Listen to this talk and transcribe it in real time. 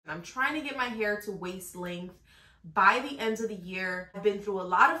I'm trying to get my hair to waist length by the end of the year. I've been through a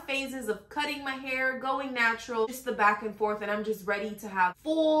lot of phases of cutting my hair, going natural, just the back and forth, and I'm just ready to have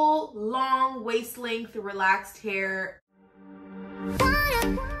full, long, waist length, relaxed hair.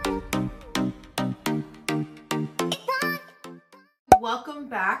 Welcome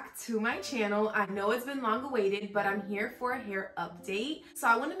back to my channel. I know it's been long awaited, but I'm here for a hair update. So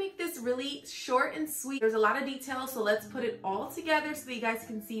I want to make this really short and sweet. There's a lot of details, so let's put it all together so that you guys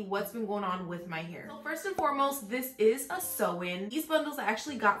can see what's been going on with my hair. So first and foremost, this is a sew-in. These bundles I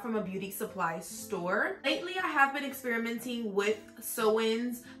actually got from a beauty supply store. Lately, I have been experimenting with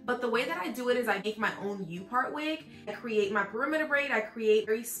sew-ins, but the way that I do it is I make my own U-part wig. I create my perimeter braid, I create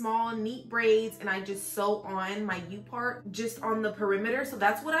very small, neat braids, and I just sew on my U-part just on the perimeter. So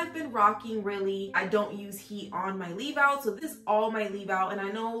that's what I've been rocking really. I don't use heat on my leave out. So this is all my leave out. And I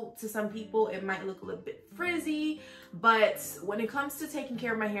know to some people it might look a little bit frizzy, but when it comes to taking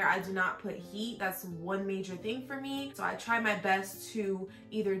care of my hair, I do not put heat. That's one major thing for me. So I try my best to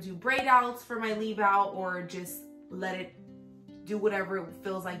either do braid outs for my leave out or just let it do whatever it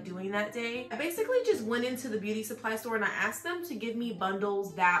feels like doing that day. I basically just went into the beauty supply store and I asked them to give me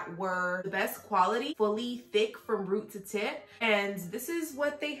bundles that were the best quality, fully thick from root to tip, and this is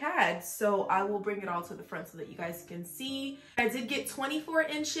what they had. So I will bring it all to the front so that you guys can see. I did get 24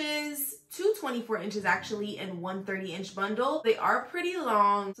 inches, two 24 inches actually, and one 30-inch bundle. They are pretty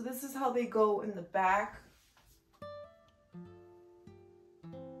long. So this is how they go in the back.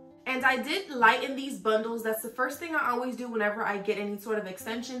 And I did lighten these bundles. That's the first thing I always do whenever I get any sort of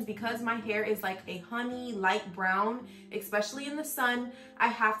extensions, because my hair is like a honey light brown, especially in the sun. I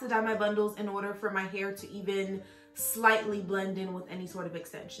have to dye my bundles in order for my hair to even slightly blend in with any sort of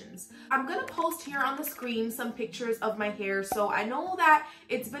extensions. I'm gonna post here on the screen some pictures of my hair. So I know that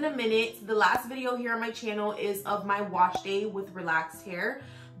it's been a minute. The last video here on my channel is of my wash day with relaxed hair.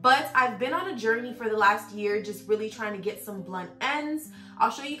 But I've been on a journey for the last year, just really trying to get some blunt ends.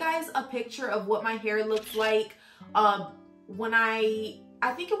 I'll show you guys a picture of what my hair looks like when I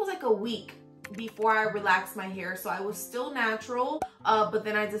think it was like a week before I relaxed my hair. So I was still natural, but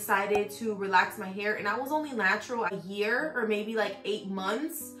then I decided to relax my hair, and I was only natural a year or maybe like 8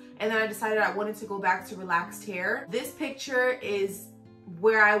 months. And then I decided I wanted to go back to relaxed hair. This picture is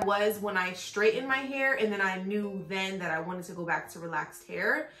where I was when I straightened my hair, and then I knew then that I wanted to go back to relaxed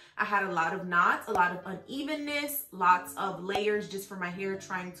hair. I had a lot of knots, a lot of unevenness, lots of layers just for my hair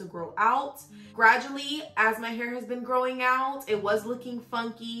trying to grow out. Gradually, as my hair has been growing out, it was looking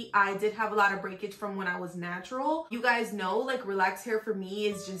funky. I did have a lot of breakage from when I was natural. You guys know, like, relaxed hair for me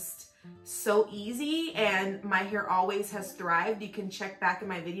is just so easy, and my hair always has thrived. You can check back in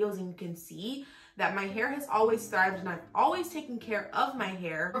my videos and you can see that my hair has always thrived, and I've always taken care of my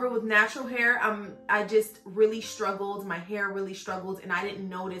hair. However, with natural hair, I just really struggled. My hair really struggled, and I didn't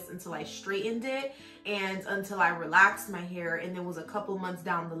notice until I straightened it and until I relaxed my hair. And there was a couple months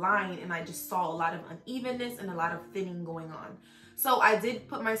down the line, and I just saw a lot of unevenness and a lot of thinning going on. So I did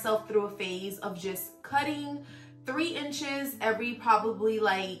put myself through a phase of just cutting 3 inches every probably,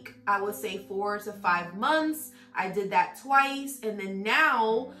 like, I would say 4 to 5 months. I did that twice, and then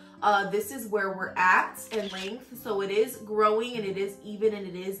now this is where we're at in length. So it is growing, and it is even, and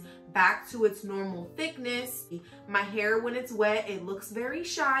it is back to its normal thickness. My hair, when it's wet, it looks very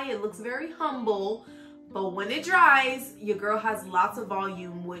shy, it looks very humble, but when it dries, your girl has lots of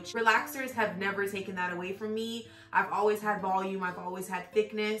volume, which relaxers have never taken that away from me. I've always had volume, I've always had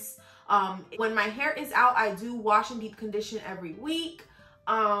thickness. When my hair is out, I do wash and deep condition every week.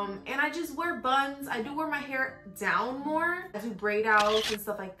 And I just wear buns. I do wear my hair down more. I do braid outs and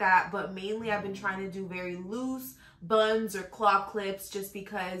stuff like that, but mainly I've been trying to do very loose buns or claw clips just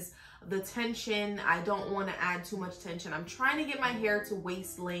because the tension, I don't want to add too much tension. I'm trying to get my hair to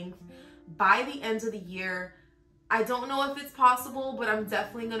waist length by the end of the year. I don't know if it's possible, but I'm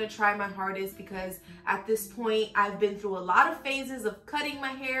definitely going to try my hardest, because at this point I've been through a lot of phases of cutting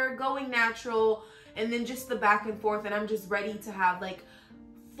my hair, going natural, and then just the back and forth, and I'm just ready to have like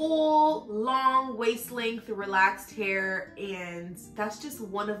full, long, waist length, relaxed hair, and that's just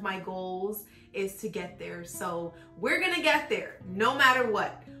one of my goals, is to get there. So we're gonna get there no matter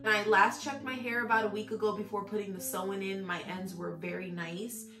what. When I last checked my hair about a week ago before putting the sew-in in, my ends were very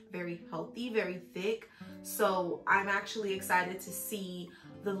nice, very healthy, very thick. So I'm actually excited to see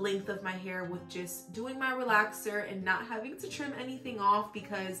the length of my hair with just doing my relaxer and not having to trim anything off,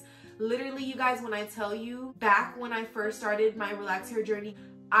 because literally, you guys, when I tell you, back when I first started my relaxed hair journey,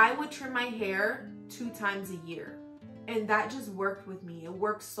 I would trim my hair 2 times a year. And that just worked with me. It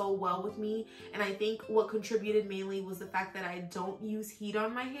worked so well with me. And I think what contributed mainly was the fact that I don't use heat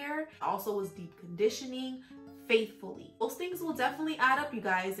on my hair. Also was deep conditioning, faithfully. Those things will definitely add up, you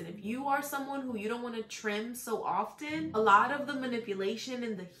guys. And if you are someone who you don't want to trim so often, a lot of the manipulation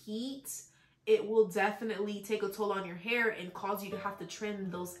and the heat, it will definitely take a toll on your hair and cause you to have to trim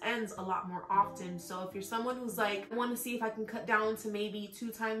those ends a lot more often. So if you're someone who's like, I want to see if I can cut down to maybe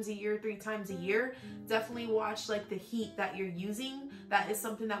 2 times a year, 3 times a year, definitely watch like the heat that you're using. That is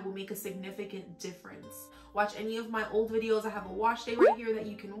something that will make a significant difference. Watch any of my old videos. I have a wash day right here that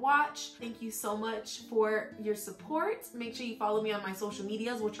you can watch. Thank you so much for your support. Make sure you follow me on my social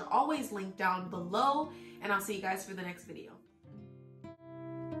medias, which are always linked down below, and I'll see you guys for the next video.